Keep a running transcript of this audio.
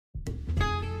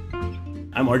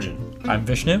I'm Arjun. I'm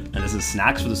Vishnu. And this is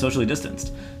Snacks for the Socially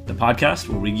Distanced, the podcast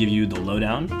where we give you the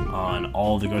lowdown on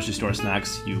all the grocery store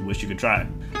snacks you wish you could try.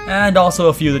 And also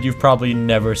a few that you've probably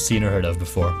never seen or heard of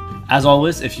before. As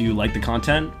always, if you like the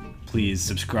content, please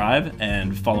subscribe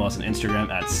and follow us on Instagram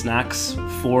at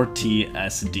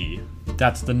snacks4tsd.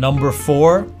 That's the number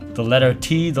 4, the letter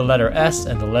T, the letter S,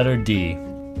 and the letter D.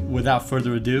 Without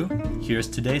further ado, here's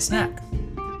today's snack.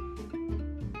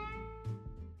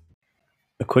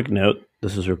 A quick note,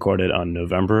 this was recorded on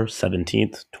November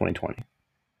 17th, 2020.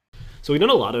 So we've done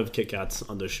a lot of Kit Kats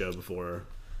on this show before.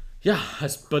 Yeah,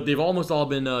 but they've almost all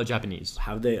been Japanese.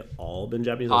 Have they all been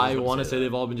Japanese? I want to say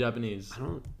they've all been Japanese.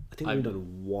 I think we've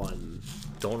done one.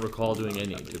 Don't recall doing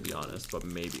any, to be honest, but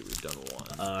maybe we've done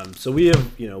one. So we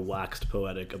have, waxed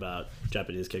poetic about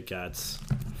Japanese Kit Kats.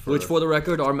 Which, for the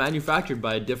record, are manufactured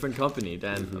by a different company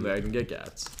than American Kit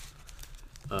Kats.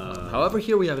 However,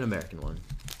 here we have an American one.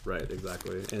 Right,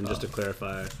 exactly. And just to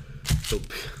clarify,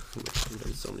 we've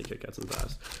done so many Kit Kats in the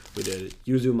past. We did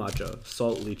Yuzu Matcha,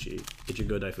 Salt Lychee,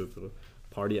 Ichigo Daifuku,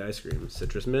 Party Ice Cream,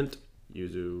 Citrus Mint,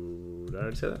 Yuzu... Did I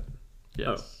already say that? Yes.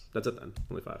 Oh, that's it then.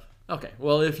 Only 5. Okay,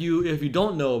 well, if you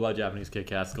don't know about Japanese Kit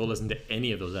Kats, go listen to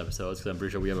any of those episodes, because I'm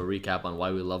pretty sure we have a recap on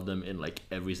why we love them in,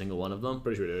 every single one of them.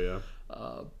 Pretty sure we do,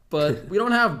 yeah. But we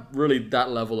don't have really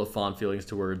that level of fond feelings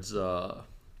towards...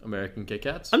 American Kit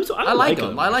Kats. I like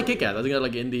them. I like Kit Kats. I think they're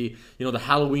in the the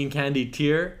Halloween candy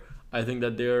tier. I think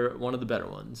that they're one of the better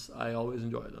ones. I always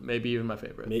enjoy them. Maybe even my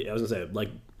favorite. I was gonna say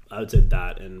I would say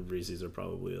that and Reese's are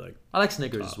probably I like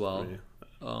Snickers as well.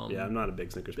 Yeah, I'm not a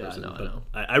big Snickers person. I but know.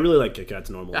 I really like Kit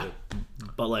Kats normally, Yeah.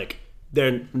 but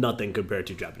they're nothing compared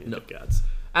to Japanese Kit Kats.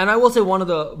 And I will say one of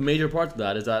the major parts of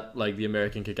that is that the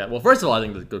American Kit Kat. Well, first of all, I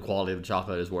think the quality of the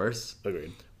chocolate is worse.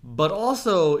 Agreed. But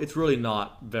also, it's really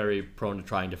not very prone to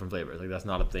trying different flavors. That's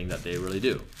not a thing that they really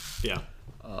do. Yeah.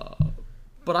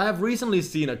 But I have recently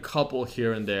seen a couple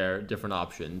here and there different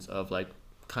options of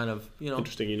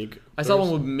interesting, unique. I saw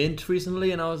one with mint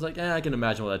recently, and I was like, I can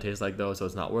imagine what that tastes like though, so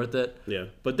it's not worth it. Yeah.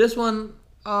 But this one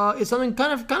is something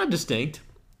kind of distinct,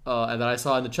 and that I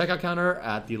saw in the checkout counter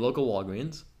at the local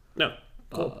Walgreens. No.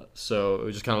 Cool. So it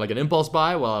was just kind of like an impulse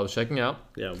buy while I was checking out.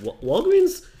 Yeah,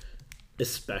 Walgreens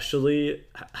especially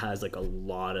has a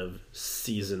lot of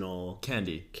seasonal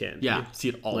candy. Yeah, see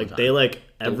it all the time. They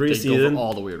every they season go for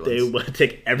all the weird ones. They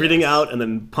take everything out and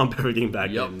then pump everything back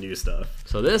in, new stuff.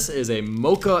 So this is a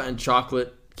mocha and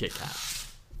chocolate Kit Kat.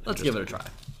 Let's give it a try.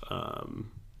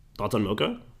 Thoughts on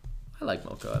mocha? I like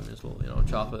mocha. I mean, it's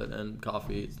chocolate and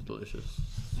coffee. It's delicious.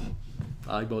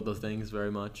 I like both those things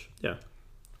very much. Yeah.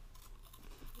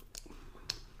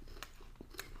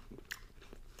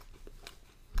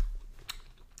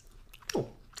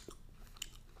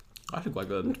 Actually quite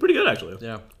good. It's pretty good, actually.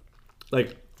 Yeah. I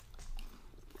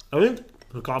think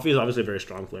the coffee is obviously a very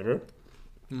strong flavor.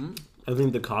 Mm-hmm. I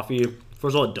think the coffee,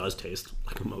 first of all, it does taste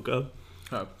like a mocha.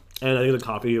 Oh. And I think the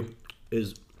coffee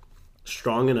is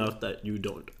strong enough that you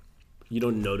don't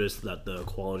notice that the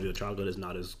quality of the chocolate is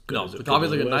not as good. No, as the coffee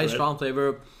is a nice, right? strong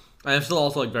flavor. And it's still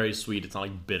also very sweet. It's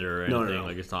not bitter or anything. No.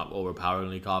 It's not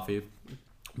overpoweringly coffee.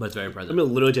 But it's very present. I mean,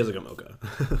 it literally tastes like a mocha.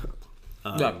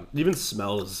 Yeah. It even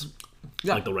smells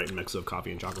like the right mix of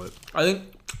coffee and chocolate. I think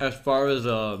as far as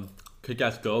Kit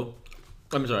Kats go,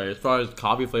 as far as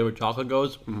coffee flavored chocolate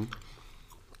goes,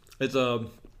 it's a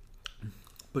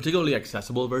particularly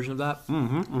accessible version of that.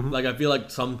 I feel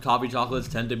like some coffee chocolates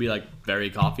tend to be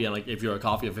very coffee, and if you're a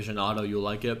coffee aficionado, you'll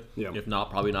like it. Yeah. If not,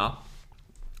 probably not.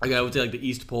 I would say the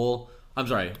East Pole.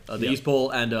 The East Pole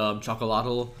and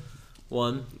Chocolatl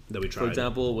one that we tried, for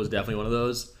example, was definitely one of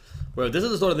those. Where this is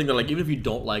the sort of thing that even if you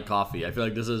don't like coffee, I feel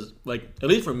like this is at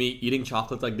least for me, eating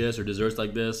chocolates like this or desserts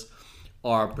like this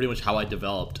are pretty much how I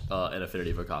developed an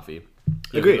affinity for coffee.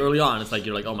 Agreed. Early on, it's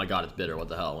you're oh my god, it's bitter. What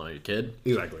the hell? When you're a kid,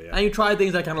 exactly. Yeah. And you try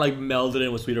things that kind of melded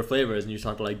in with sweeter flavors, and you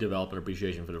start to develop an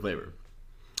appreciation for the flavor.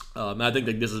 And I think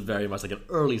this is very much an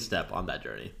early step on that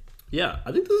journey. Yeah,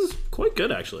 I think this is quite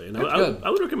good actually, and I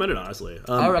would recommend it honestly.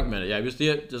 I would recommend it. Yeah, if you see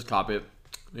it, just copy it.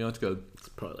 It's good. It's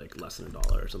probably less than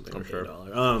 $1 or something. I'm sure.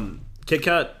 $1. Kit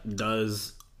Kat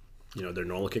does, their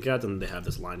normal Kit Kats, and they have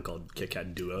this line called Kit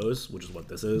Kat Duos, which is what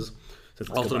this is. So it's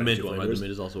also the mint one, right? The flavors.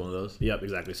 mint is also one of those. Yep,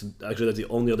 exactly. So actually, that's the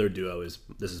only other duo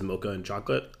this is mocha and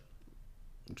chocolate,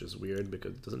 which is weird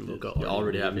because doesn't mocha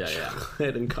already have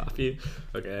chocolate and coffee?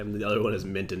 Okay, and the other one is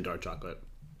mint and dark chocolate.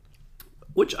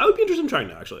 Which I would be interested in trying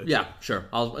now, actually. Yeah, sure.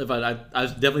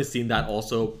 I've definitely seen that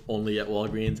also only at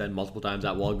Walgreens and multiple times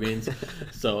at Walgreens.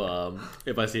 So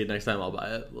if I see it next time, I'll buy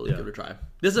it. We'll give it a try.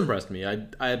 This impressed me. I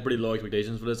had pretty low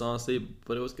expectations for this, honestly,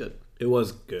 but it was good. It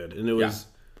was good, and it was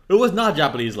It was not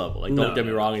Japanese level. Like, don't No, get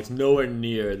me no. wrong. It's nowhere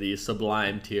near the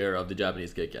sublime tier of the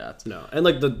Japanese Kit Kats. No, and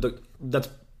like that's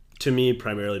to me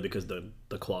primarily because the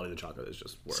quality of the chocolate is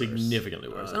just worse. Significantly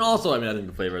worse. And also, I mean, I think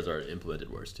the flavors are implemented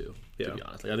worse too. To Yeah. be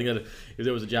honest, like I think that if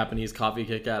there was a Japanese coffee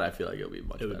Kit Kat, I feel like it would be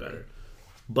much better.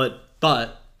 But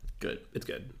But good. it's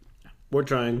good. We're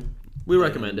trying. We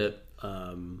recommend it.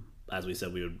 As we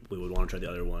said, we would want to try the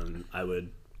other one. I would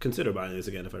consider buying this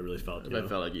again if I really felt. If I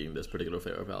felt like eating this particular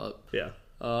flavor palette. Yeah.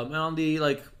 And on the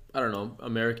like, I don't know,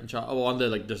 American chocolate. Oh, on the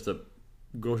like just the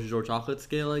grocery store chocolate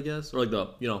scale, I guess, or like the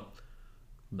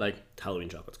like Halloween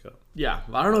chocolates go. yeah.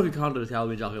 I don't know if you count it as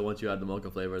Halloween chocolate once you add the mocha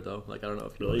flavor though. Like I don't know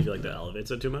if you Really, you feel like that elevates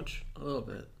it too much? a little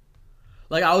bit.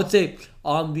 Like I would say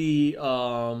on the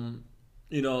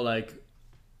like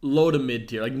low to mid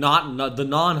tier, like not the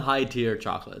non high tier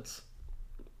chocolates.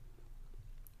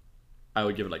 I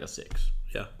would give it like a 6.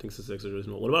 Yeah, I think it's a 6 is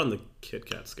reasonable. What about on the Kit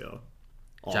Kat scale?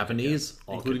 All Japanese, Kit Kats,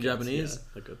 all including Kit Kats, Japanese, yeah,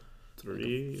 like a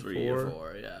 3, 3 4. or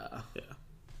 4, yeah. Yeah,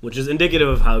 which is indicative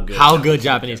of how good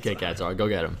Japanese Kit Kats are. Go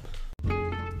get them.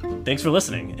 Thanks for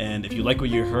listening, and if you like what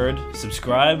you heard,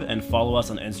 subscribe and follow us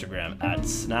on Instagram at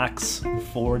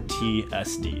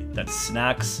snacks4tsd. That's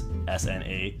snacks,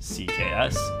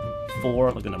 SNACKS,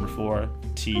 4 like the number 4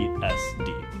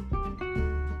 TSD.